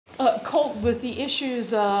Colt, with the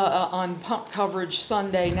issues on punt coverage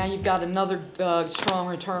Sunday, now you've got another strong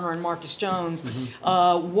returner in Marcus Jones.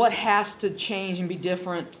 What has to change and be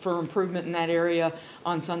different for improvement in that area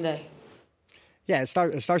on Sunday? Yeah, it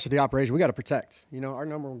starts with the operation. We got to protect. You know, our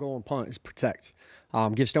number one goal in punt is protect.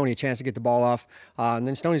 Give Stoney a chance to get the ball off. And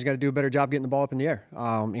then Stoney's got to do a better job getting the ball up in the air.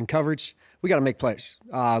 In coverage, we got to make plays.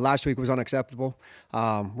 Last week was unacceptable.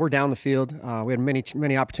 We're down the field. We had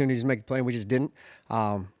many opportunities to make the play, and we just didn't.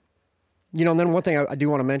 You know, and then one thing I do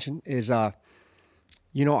want to mention is,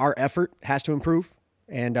 you know, our effort has to improve.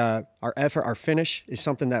 And our finish is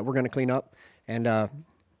something that we're going to clean up. And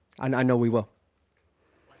I know we will.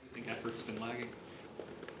 Why do you think effort's been lagging?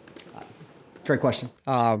 Great question. It's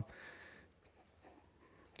a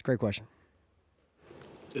great question.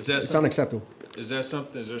 It's unacceptable. Is there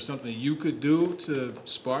something you could do to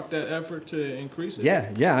spark that effort to increase it?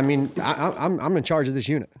 Yeah. I mean, I'm in charge of this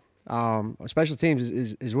unit. Special teams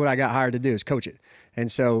is what I got hired to do, is coach it. And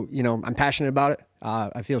so, you know, I'm passionate about it.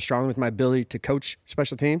 I feel strongly with my ability to coach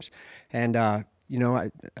special teams. And, you know,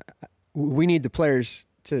 we need the players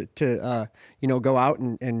to you know, go out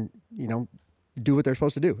and you know, do what they're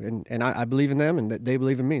supposed to do. And I believe in them, and they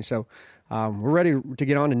believe in me. So we're ready to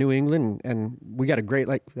get on to New England, and we got a great,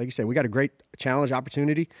 like you said, we got a great challenge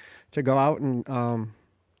opportunity to go out and,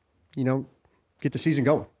 you know, get the season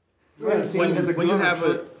going. When you have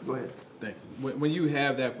when you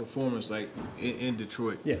have that performance like in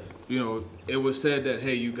Detroit, yeah, you know, it was said that,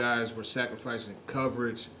 hey, you guys were sacrificing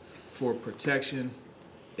coverage for protection.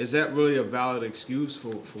 Is that really a valid excuse for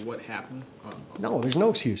what happened? No, there's no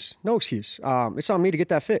excuse. No excuse. It's on me to get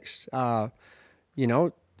that fixed. You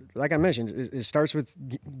know, like I mentioned, it starts with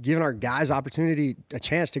giving our guys opportunity, a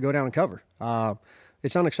chance to go down and cover.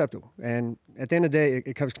 It's unacceptable. And at the end of the day,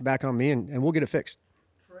 it comes back on me, and we'll get it fixed.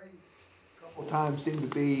 Trey, a couple times seemed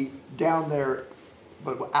to be down there,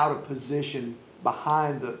 but out of position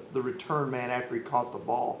behind the return man after he caught the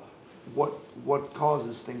ball. What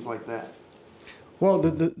causes things like that? Well,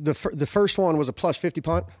 the first one was a plus 50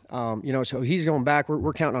 punt. You know, so he's going back.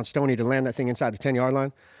 We're counting on Stoney to land that thing inside the 10-yard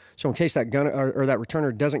line. So in case that gunner or that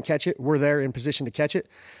returner doesn't catch it, we're there in position to catch it.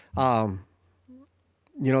 You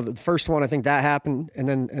know, the first one, I think that happened, and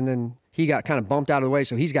then he got kind of bumped out of the way,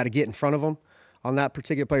 so he's got to get in front of him on that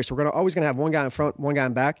particular play. So we're always going to have one guy in front, one guy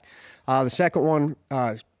in back. The second one,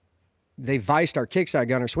 they viced our kickside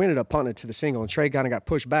gunner, so we ended up punting it to the single, and Trey kind of got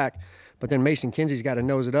pushed back. But then Mason Kinsey's got to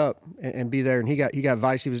nose it up and be there, and he got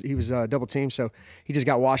viced. He was double teamed, so he just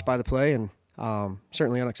got washed by the play, and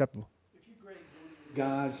certainly unacceptable. If you grade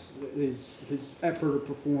guys, his effort or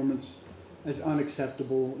performance as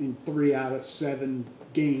unacceptable in 3 out of 7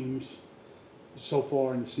 games so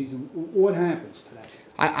far in the season, what happens to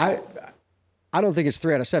that? I don't think it's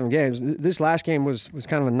 3 out of 7 games. This last game was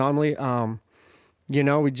kind of an anomaly. You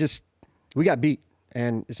know, we got beat,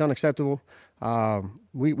 and it's unacceptable.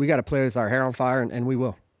 We got to play with our hair on fire, and we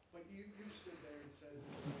will. But you stood there and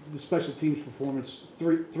said the special teams performance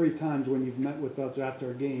three times when you've met with us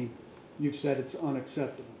after a game, you've said it's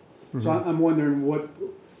unacceptable. Mm-hmm. So I'm wondering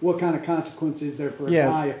what kind of consequence is there for a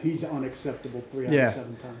guy if he's unacceptable 3 out of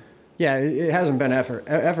 7 times? Yeah, it hasn't been effort.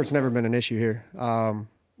 Effort's never been an issue here.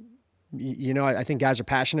 You know, I think guys are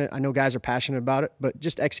passionate. I know guys are passionate about it, but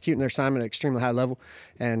just executing their assignment at an extremely high level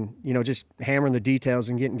and, you know, just hammering the details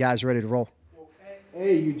and getting guys ready to roll. Well,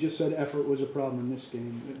 A, you just said effort was a problem in this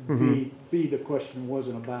game. Mm-hmm. B, the question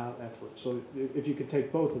wasn't about effort. So if you could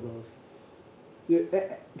take both of those.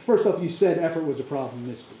 First off, you said effort was a problem in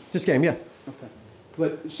this game. This game, yeah. Okay.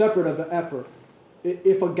 But separate of the effort,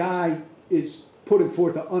 if a guy is putting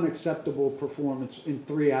forth an unacceptable performance in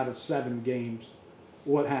 3 out of 7 games,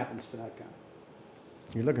 what happens to that guy?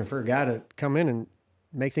 You're looking for a guy to come in and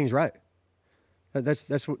make things right.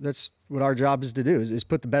 That's what our job is to do, is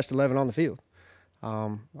put the best 11 on the field.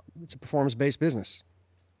 It's a performance-based business,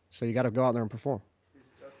 so you got to go out there and perform. Is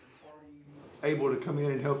Justin Hardy able to come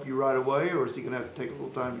in and help you right away, or is he going to have to take a little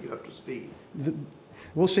time to get up to speed?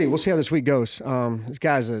 We'll see. We'll see how this week goes. This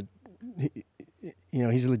guy's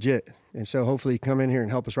he's legit, and so hopefully he come in here and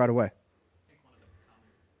help us right away.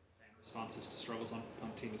 Responses to struggles on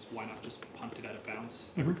team is why not just punt it out of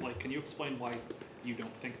bounds every play? Can you explain why you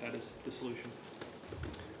don't think that is the solution?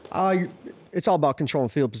 It's all about controlling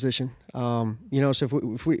field position. You know, so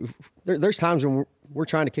if there's times when we're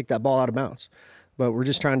trying to kick that ball out of bounds, but we're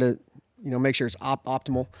just trying to, you know, make sure it's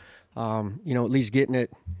optimal. You know, at least getting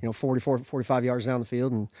it, you know, 44, 45 yards down the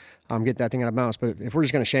field and get that thing out of bounds. But if we're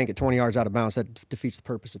just going to shank it 20 yards out of bounds, that defeats the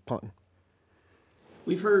purpose of punting.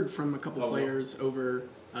 We've heard from a couple players over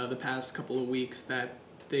the past couple of weeks that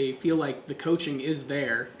they feel like the coaching is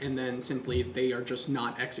there, and then simply they are just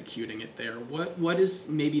not executing it there. What is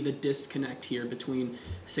maybe the disconnect here between,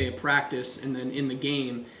 say, a practice and then in the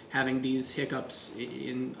game having these hiccups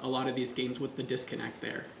in a lot of these games? What's the disconnect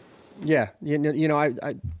there? Yeah,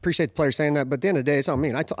 I appreciate the players saying that, but at the end of the day, it's on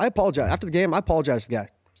me. I apologize. After the game, I apologized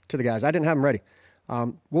to the guys. I didn't have them ready.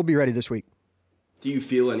 We'll be ready this week. Do you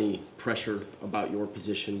feel any pressure about your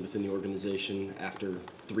position within the organization after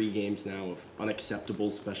 3 games now of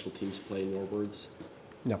unacceptable special teams play, in your words?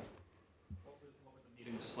 No. What were the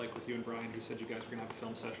meetings like with you and Brian? He said you guys were going to have a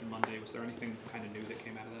film session Monday. Was there anything kind of new that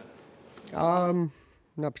came out of that?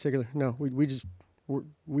 Not particular. No,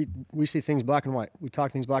 we see things black and white. We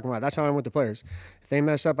talk things black and white. That's how I'm with the players. If they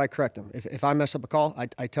mess up, I correct them. If I mess up a call,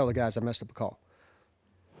 I tell the guys I messed up a call.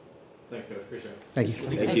 Thank you, Coach. Appreciate it. Thank you.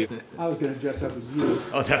 Thank you. I was going to dress up as you.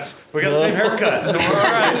 Oh, we got the same haircut, so we're all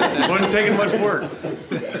right. Wasn't taking much work.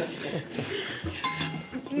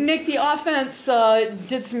 Nick, the offense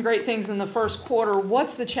did some great things in the first quarter.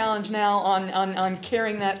 What's the challenge now on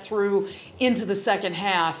carrying that through into the second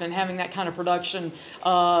half and having that kind of production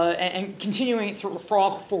and continuing it through for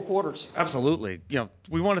all 4 quarters? Absolutely.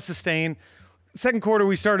 We want to sustain. Second quarter,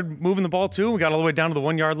 we started moving the ball too. We got all the way down to the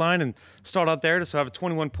 1-yard line and stalled out there. So have a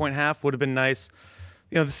 21-point half would have been nice.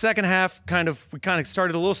 The second half we kind of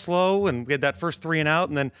started a little slow, and we had that first 3 and out,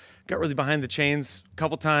 and then got really behind the chains a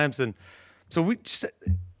couple times. And so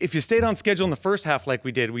if you stayed on schedule in the first half like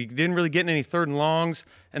we did, we didn't really get any 3rd and longs,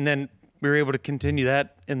 and then we were able to continue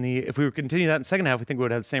that if we were continue that in the second half, we think we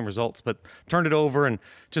would have the same results. But turned it over and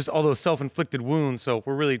just all those self-inflicted wounds. So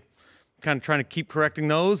we're really kind of trying to keep correcting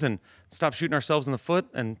those and stop shooting ourselves in the foot,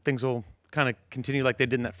 and things will kind of continue like they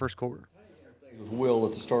did in that first quarter. With Will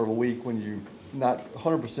at the start of a week when you're not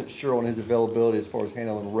 100% sure on his availability as far as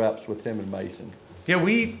handling reps with him and Mason. Yeah,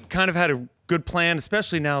 we kind of had a good plan,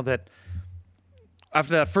 especially now that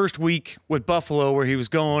after that first week with Buffalo where he was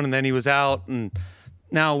going and then he was out, and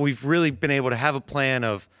now we've really been able to have a plan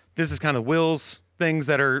of this is kind of Will's things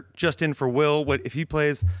that are just in for Will. What if he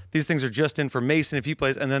plays? These things are just in for Mason if he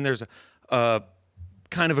plays, and then there's a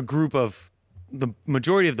kind of a group of the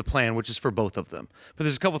majority of the plan, which is for both of them. But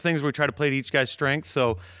there's a couple things where we try to play to each guy's strengths.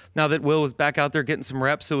 So now that Will was back out there getting some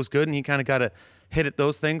reps, it was good, and he kind of got to hit at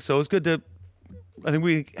those things. So it was good I think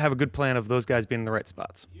we have a good plan of those guys being in the right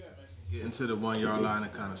spots. Get into the 1-yard line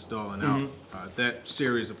and kind of stalling out. That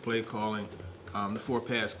series of play calling, the 4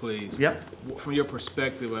 pass plays. Yep. From your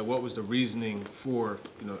perspective, what was the reasoning for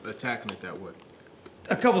attacking it that way?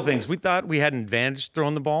 A couple things. We thought we had an advantage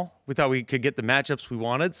throwing the ball. We thought we could get the matchups we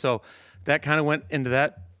wanted, so that kind of went into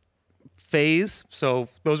that phase. So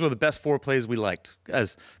those were the best 4 plays we liked,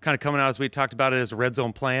 as kind of coming out as we talked about it as a red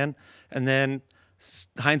zone plan. And then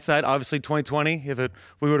hindsight, obviously 2020,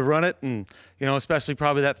 we would have run it, and especially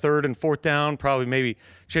probably that 3rd and 4th down, probably maybe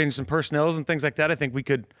change some personnels and things like that. I think we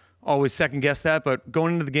could always second guess that, but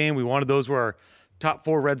going into the game, we wanted those were our top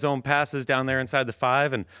 4 red zone passes down there inside the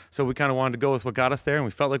 5, and so we kind of wanted to go with what got us there, and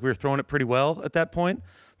we felt like we were throwing it pretty well at that point.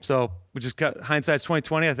 So we just got hindsight's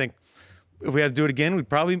 2020. I think if we had to do it again, we'd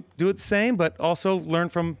probably do it the same, but also learn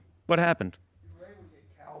from what happened. You were able to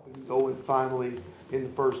get Calvin going finally in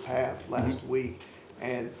the first half last week,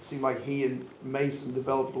 and it seemed like he and Mason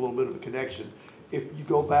developed a little bit of a connection. If you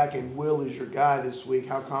go back and Will is your guy this week,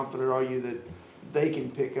 how confident are you that they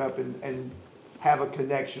can pick up and have a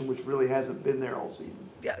connection which really hasn't been there all season?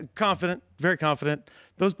 Yeah, confident, very confident.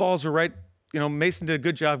 Those balls are right. Mason did a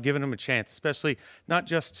good job giving him a chance, especially not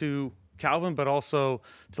just to Calvin, but also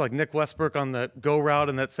to like Nick Westbrook on the go route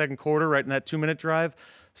in that second quarter, right in that 2-minute drive.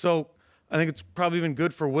 So I think it's probably been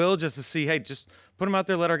good for Will just to see, hey, just put him out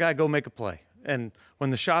there, let our guy go make a play. And when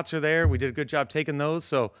the shots are there, we did a good job taking those.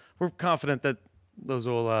 So we're confident that those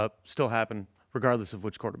will still happen regardless of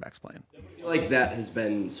which quarterback's playing. I feel like that has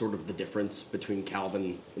been sort of the difference between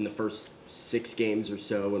Calvin in the first 6 games or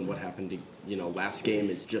so and what happened to, last game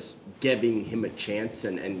is just giving him a chance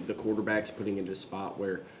and the quarterback's putting into a spot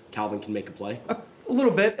where Calvin can make a play. A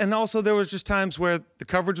little bit. And also there was just times where the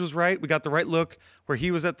coverage was right. We got the right look where he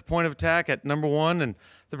was at the point of attack at number 1 and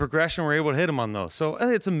the progression, we're able to hit him on those. So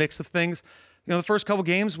it's a mix of things. The first couple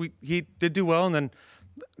games he did do well. And then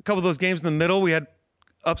a couple of those games in the middle, we had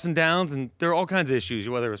ups and downs, and there are all kinds of issues,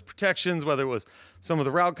 whether it was protections, whether it was some of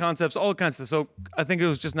the route concepts, all kinds of stuff. So I think it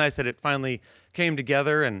was just nice that it finally came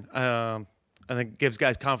together, and I think it gives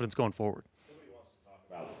guys confidence going forward. Nobody wants to talk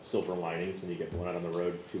about silver linings when you get blown out on the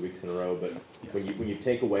road 2 weeks in a row, but when you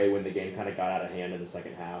take away when the game kind of got out of hand in the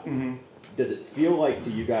second half, does it feel like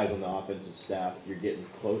to you guys on the offensive staff you're getting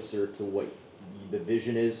closer to what the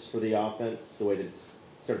vision is for the offense, the way that it's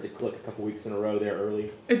started to click a couple weeks in a row there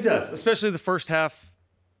early? It does, especially the first half.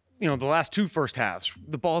 the last two first halves,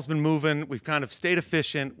 the ball's been moving. We've kind of stayed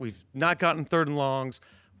efficient. We've not gotten third and longs.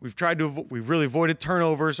 We've really avoided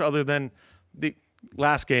turnovers other than the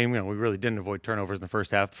last game. We really didn't avoid turnovers in the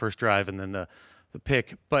first half, the first drive, and then the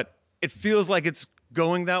pick. But it feels like it's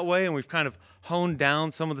going that way, and we've kind of honed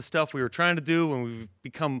down some of the stuff we were trying to do, and we've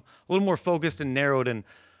become a little more focused and narrowed in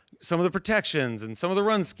some of the protections and some of the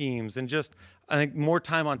run schemes, and just I think more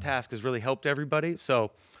time on task has really helped everybody.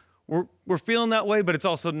 So we're feeling that way, but it's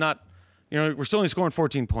also not, we're still only scoring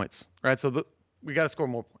 14 points, right? So we got to score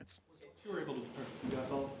more points. Was what you were able to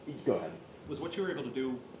Go ahead. Was what you were able to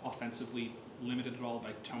do offensively limited at all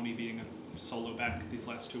by Tony being a solo back these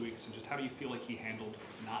last 2 weeks, and just how do you feel like he handled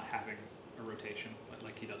not having a rotation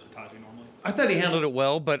like he does with Tajay normally? I thought he handled it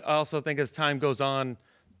well, but I also think as time goes on,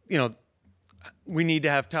 we need to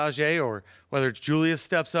have Tajay, or whether it's Julius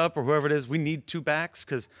steps up or whoever it is, we need two backs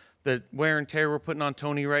because the wear and tear we're putting on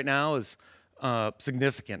Tony right now is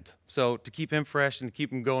significant. So to keep him fresh and to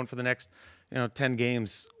keep him going for the next 10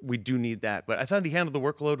 games, we do need that. But I thought he handled the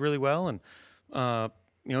workload really well, and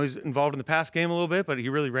he's involved in the pass game a little bit, but he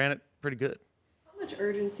really ran it pretty good. How much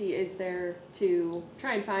urgency is there to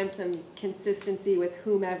try and find some consistency with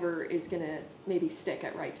whomever is going to maybe stick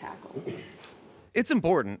at right tackle? It's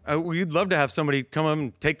important. We'd love to have somebody come up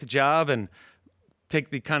and take the job and take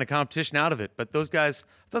the kind of competition out of it. But those guys,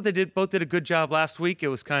 I thought they both did a good job last week. It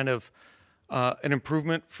was kind of an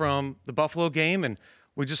improvement from the Buffalo game, and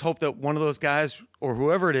we just hope that one of those guys or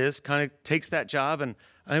whoever it is kind of takes that job, and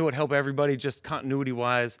I think it would help everybody just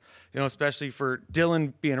continuity-wise, especially for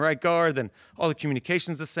Dylan being right guard, then all the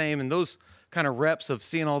communication's the same, and those kind of reps of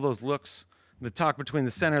seeing all those looks, the talk between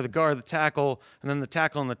the center, the guard, the tackle, and then the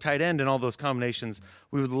tackle and the tight end and all those combinations.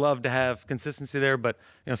 We would love to have consistency there, but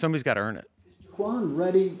somebody's got to earn it. Is Jaquan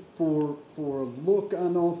ready for a look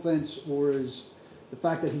on offense, or is the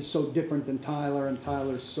fact that he's so different than Tyler and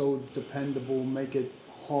Tyler's so dependable make it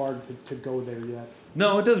hard to go there yet?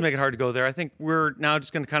 No, it does make it hard to go there. I think we're now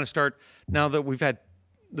just going to kind of start, now that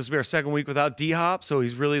this will be our second week without D-Hop, so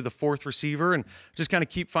he's really the fourth receiver, and just kind of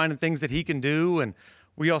keep finding things that he can do. And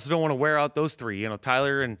we also don't want to wear out those three.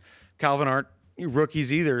 Tyler and Calvin aren't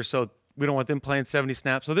rookies either, so we don't want them playing 70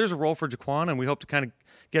 snaps. So there's a role for Jaquan, and we hope to kind of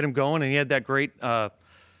get him going. And he had that great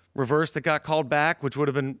reverse that got called back, which would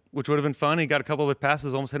have been fun. He got a couple of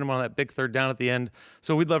passes, almost hit him on that big third down at the end.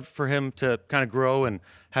 So we'd love for him to kind of grow and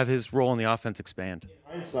have his role in the offense expand.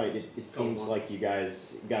 In hindsight, it seems like you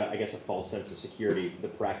guys got, I guess, a false sense of security the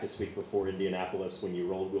practice week before Indianapolis when you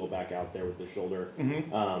rolled Will back out there with the shoulder.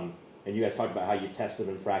 Mm-hmm. And you guys talked about how you tested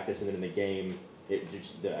him in practice, and then in the game,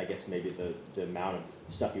 I guess maybe the amount of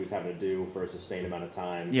stuff he was having to do for a sustained amount of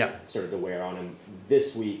time started to wear on him.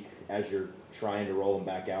 This week, as you're trying to roll him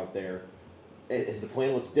back out there, has the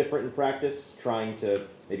plan looked different in practice? Trying to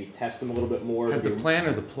maybe test him a little bit more? Has the plan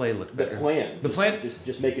or the play looked better? The plan. The plan?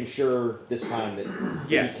 Just making sure this time that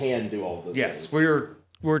he can do all of those Yes, things.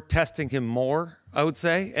 we're testing him more, I would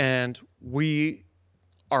say, and we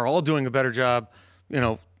are all doing a better job,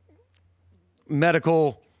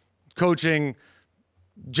 medical, coaching,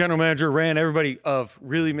 general manager, Rand, everybody, of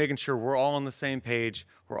really making sure we're all on the same page.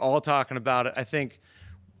 We're all talking about it. I think,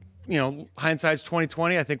 hindsight's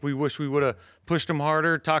 20/20. I think we wish we would have pushed him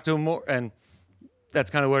harder, talked to him more, and that's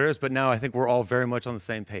kind of what it is. But now I think we're all very much on the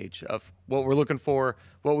same page of what we're looking for,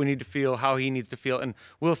 what we need to feel, how he needs to feel, and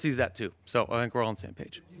Will sees that too. So I think we're all on the same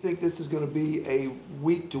page. Do you think this is going to be a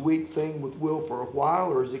week-to-week thing with Will for a while,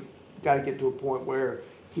 or is it got to get to a point where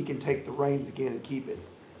he can take the reins again and keep it?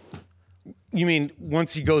 You mean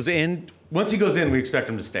once he goes in, we expect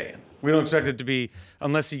him to stay in. We don't expect it to be,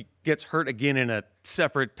 unless he gets hurt again in a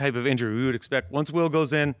separate type of injury. We would expect once Will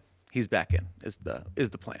goes in, he's back in, is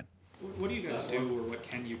the plan. What do you guys do, or what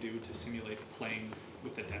can you do to simulate playing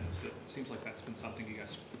with a deficit? It seems like that's been something you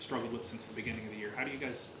guys have struggled with since the beginning of the year. How do you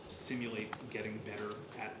guys simulate getting better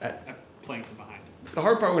at playing from behind? The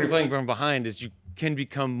hard part when you're playing from behind is you can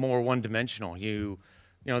become more one-dimensional.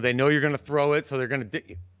 They know you're going to throw it, so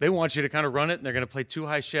they want you to kind of run it, and they're going to play too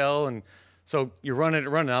high shell, and so you're running.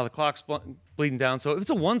 Now the clock's bleeding down. So if it's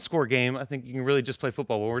a one-score game, I think you can really just play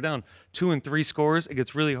football. When we're down 2 and 3 scores, it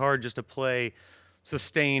gets really hard just to play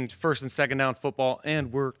sustained first and second down football,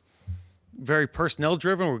 and we're very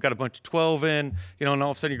personnel-driven. We've got a bunch of 12 in, and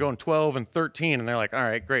all of a sudden you're going 12 and 13, and they're like, all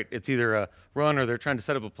right, great. It's either a run or they're trying to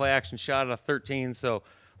set up a play-action shot at a 13. So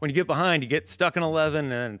when you get behind, you get stuck in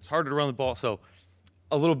 11, and it's harder to run the ball. So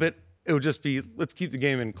a little bit, it would just be, let's keep the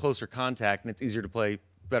game in closer contact, and it's easier to play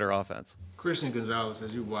better offense. Christian Gonzalez,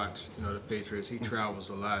 as you watch, the Patriots, he travels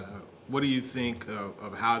a lot. What do you think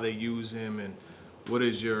of how they use him, and what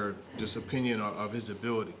is your just opinion of his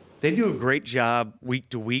ability? They do a great job week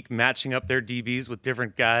to week matching up their DBs with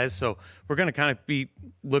different guys. So we're going to kind of be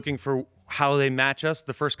looking for how they match us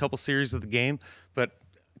the first couple series of the game. But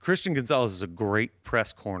Christian Gonzalez is a great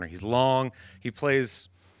press corner. He's long. He plays,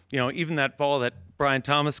 even that ball that Brian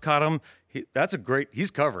Thomas caught him,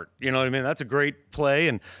 he's covered. You know what I mean? That's a great play,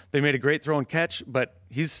 and they made a great throw and catch, but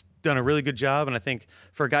he's done a really good job. And I think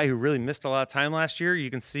for a guy who really missed a lot of time last year,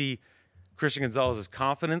 you can see Christian Gonzalez's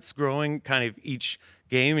confidence growing kind of each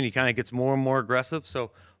game, and he kind of gets more and more aggressive.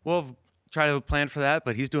 So we'll try to have a plan for that,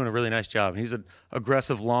 but he's doing a really nice job. And he's an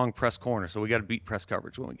aggressive, long press corner, so we got to beat press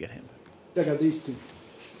coverage when we get him. Check out these two.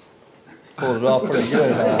 Pulled it off pretty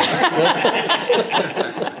good,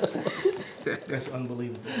 That's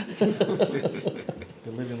unbelievable.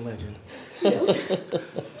 The living legend.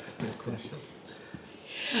 Good question.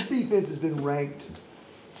 This defense has been ranked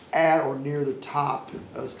at or near the top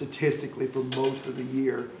statistically for most of the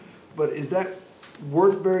year, but is that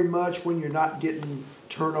worth very much when you're not getting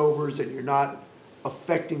turnovers and you're not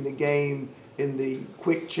affecting the game in the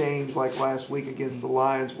quick change like last week against the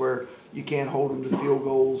Lions, where you can't hold them to field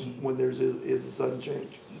goals when there's a sudden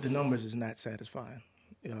change? The numbers is not satisfying.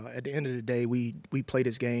 At the end of the day, we play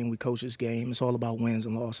this game, we coach this game. It's all about wins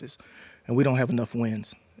and losses, and we don't have enough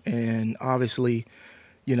wins. And obviously,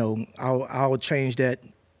 I'll change that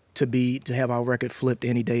to have our record flipped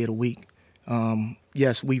any day of the week.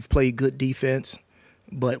 Yes, we've played good defense,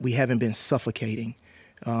 but we haven't been suffocating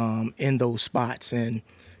in those spots. And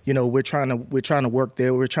we're trying to work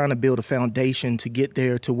there. We're trying to build a foundation to get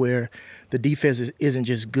there to where the defense isn't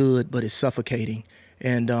just good, but it's suffocating.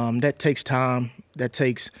 And that takes time. That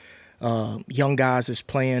takes young guys that's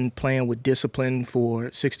playing with discipline for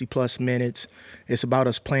 60-plus minutes. It's about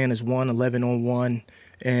us playing as one, 11 on one.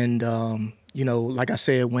 And, like I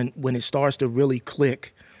said, when it starts to really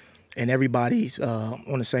click and everybody's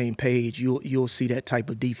on the same page, you'll see that type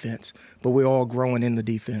of defense. But we're all growing in the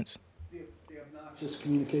defense. The obnoxious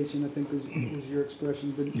communication, I think was your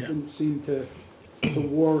expression, didn't seem to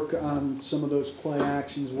work on some of those play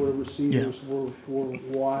actions where receivers were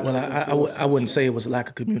wide. Well, I wouldn't say it was a lack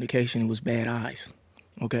of communication. It was bad eyes,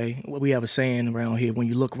 okay? We have a saying around here, when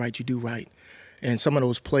you look right, you do right. And some of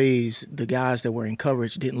those plays, the guys that were in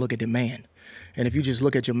coverage didn't look at their man. And if you just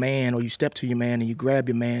look at your man or you step to your man and you grab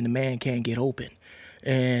your man, the man can't get open.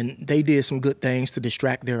 And they did some good things to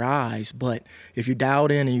distract their eyes, but if you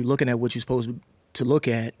dialed in and you're looking at what you're supposed to look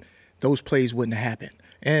at, those plays wouldn't have happened.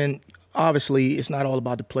 And obviously, it's not all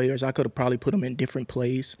about the players. I could have probably put them in different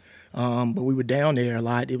plays, but we were down there a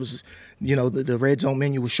lot. It was, the red zone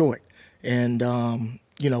menu was short. And,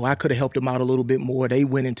 I could have helped them out a little bit more. They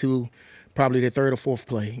went into probably the third or fourth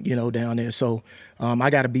play, down there. So I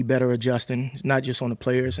got to be better adjusting, not just on the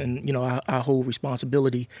players. And, I hold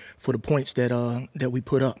responsibility for the points that we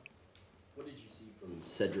put up. What did you see from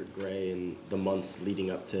Cedric Gray in the months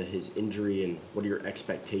leading up to his injury, and what are your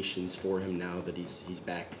expectations for him now that he's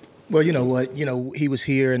back? Well, you know what? He was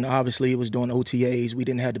here, and obviously it was doing OTAs. We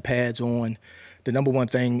didn't have the pads on. The number one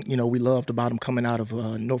thing, we loved about him coming out of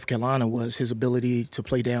North Carolina was his ability to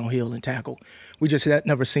play downhill and tackle. We just had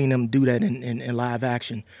never seen him do that in live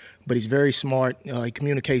action. But he's very smart. He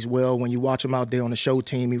communicates well. When you watch him out there on the show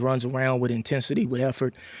team, he runs around with intensity, with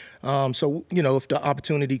effort. So, if the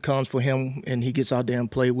opportunity comes for him and he gets out there and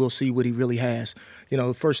play, we'll see what he really has.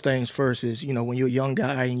 First things first is, when you're a young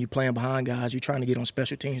guy and you're playing behind guys, you're trying to get on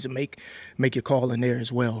special teams and make your call in there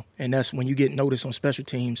as well. And that's when you get noticed on special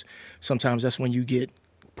teams. Sometimes that's when you get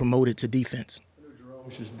promoted to defense.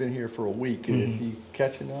 Jerome's just been here for a week. Mm-hmm. Is he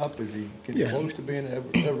catching up? Is he getting close to being able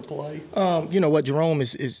to play? You know what? Jerome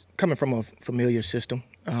is coming from a familiar system.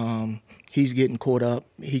 He's getting caught up.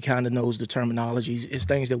 He kind of knows the terminologies. It's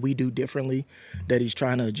things that we do differently that he's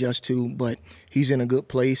trying to adjust to, but he's in a good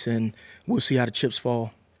place, and we'll see how the chips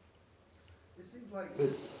fall. It seems like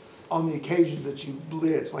that on the occasions that you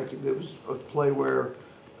blitz, like there was a play where,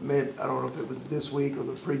 I don't know if it was this week or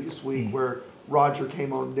the previous week, where Roger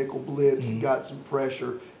came on nickel blitz and got some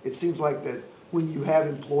pressure. It seems like that when you have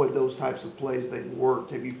employed those types of plays, they've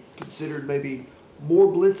worked. Have you considered maybe more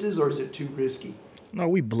blitzes, or is it too risky? No,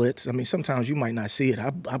 we blitz. Sometimes you might not see it.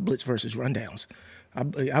 I blitz versus rundowns.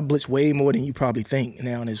 I blitz way more than you probably think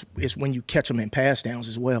now, and it's when you catch them in pass downs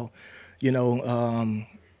as well.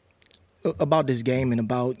 About this game and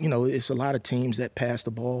about, it's a lot of teams that pass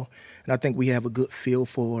the ball, and I think we have a good feel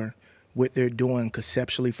for what they're doing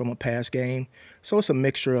conceptually from a pass game. So it's a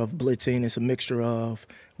mixture of blitzing, it's a mixture of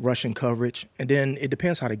rushing coverage, and then it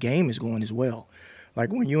depends how the game is going as well.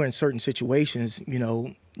 Like when you're in certain situations,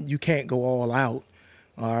 you can't go all out,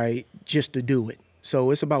 all right, just to do it.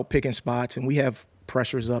 So it's about picking spots, and we have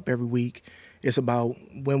pressures up every week. It's about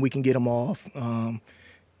when we can get them off.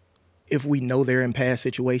 if we know they're in past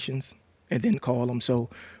situations, and then call them. So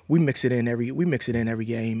we mix it in every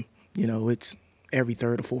game. You know, it's every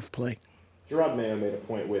third or fourth play. Gerard Mayo made a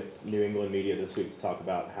point with New England media this week to talk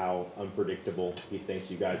about how unpredictable he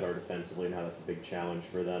thinks you guys are defensively and how that's a big challenge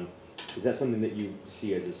for them. Is that something that you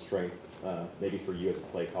see as a strength, maybe for you as a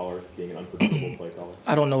play caller, being an unpredictable play caller?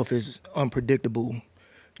 I don't know if it's unpredictable.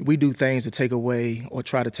 We do things to take away or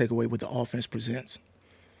try to take away what the offense presents.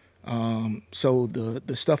 So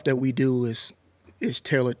the stuff that we do is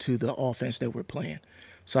tailored to the offense that we're playing.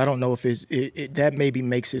 So I don't know if that maybe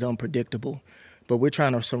makes it unpredictable, but we're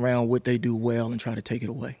trying to surround what they do well and try to take it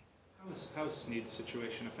away. How has Snead's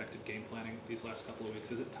situation affected game planning these last couple of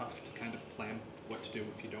weeks? Is it tough to kind of plan what to do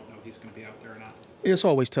if you don't know he's going to be out there or not? It's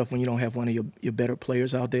always tough when you don't have one of your better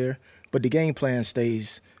players out there, but the game plan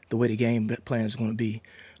stays the way the game plan is going to be.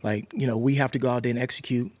 Like, you know, we have to go out there and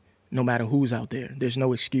execute no matter who's out there. There's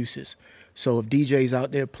no excuses. So if DJ's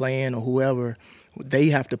out there playing or whoever, they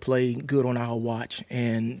have to play good on our watch,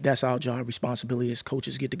 and that's our job responsibility as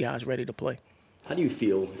coaches, get the guys ready to play. How do you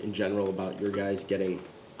feel in general about your guys getting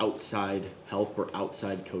outside help or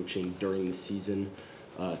outside coaching during the season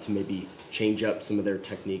to maybe change up some of their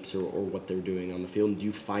techniques or what they're doing on the field? And do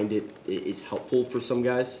you find it is helpful for some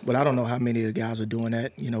guys? But I don't know how many of the guys are doing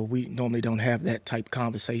that. You know, we normally don't have that type of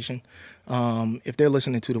conversation. If they're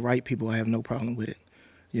listening to the right people, I have no problem with it.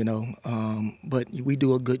 You know, but we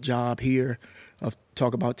do a good job here of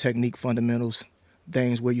talk about technique fundamentals,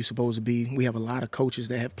 things where you're supposed to be. We have a lot of coaches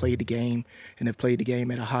that have played the game and have played the game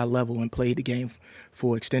at a high level and played the game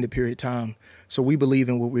for an extended period of time. So we believe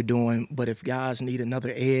in what we're doing, but if guys need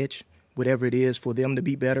another edge, whatever it is, for them to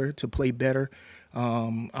be better, to play better,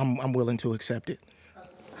 I'm willing to accept it.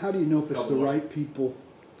 How do you know if it's the right people,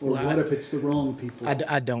 or what if it's the wrong people?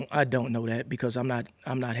 I don't know that, because I'm not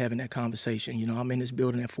having that conversation. You know, I'm in this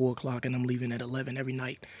building at 4 o'clock and I'm leaving at 11 every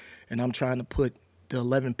night, and I'm trying to put the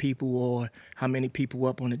 11 people or how many people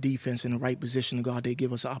up on the defense in the right position to go out there,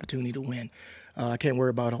 give us an opportunity to win. I can't worry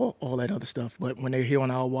about all that other stuff. But when they're here on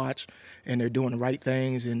our watch and they're doing the right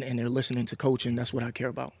things and they're listening to coaching, that's what I care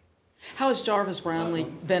about. How is Jarvis Brownlee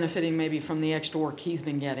benefiting maybe from the extra work he's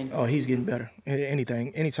been getting? Oh, he's getting better.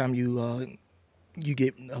 Anytime you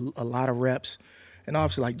get a lot of reps, and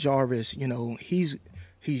obviously like Jarvis, you know, he's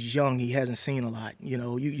young. He hasn't seen a lot. You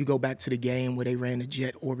know, you go back to the game where they ran the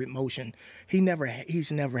jet orbit motion. He's never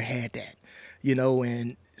had that. You know,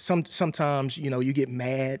 and sometimes, you know, you get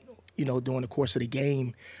mad, you know, during the course of the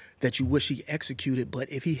game that you wish he executed.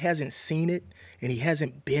 But if he hasn't seen it and he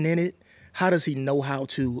hasn't been in it, how does he know how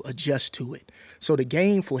to adjust to it? So the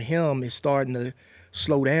game for him is starting to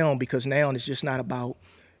slow down, because now it's just not about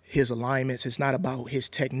his alignments. It's not about his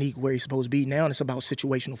technique, where he's supposed to be. Now it's about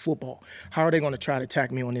situational football. How are they going to try to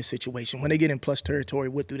attack me on this situation? When they get in plus territory,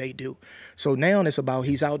 what do they do? So now it's about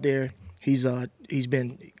he's out there. He's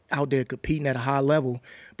been out there competing at a high level.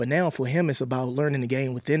 But now for him, it's about learning the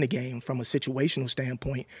game within the game from a situational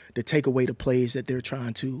standpoint to take away the plays that they're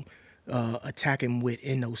trying to attack him with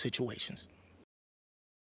in those situations.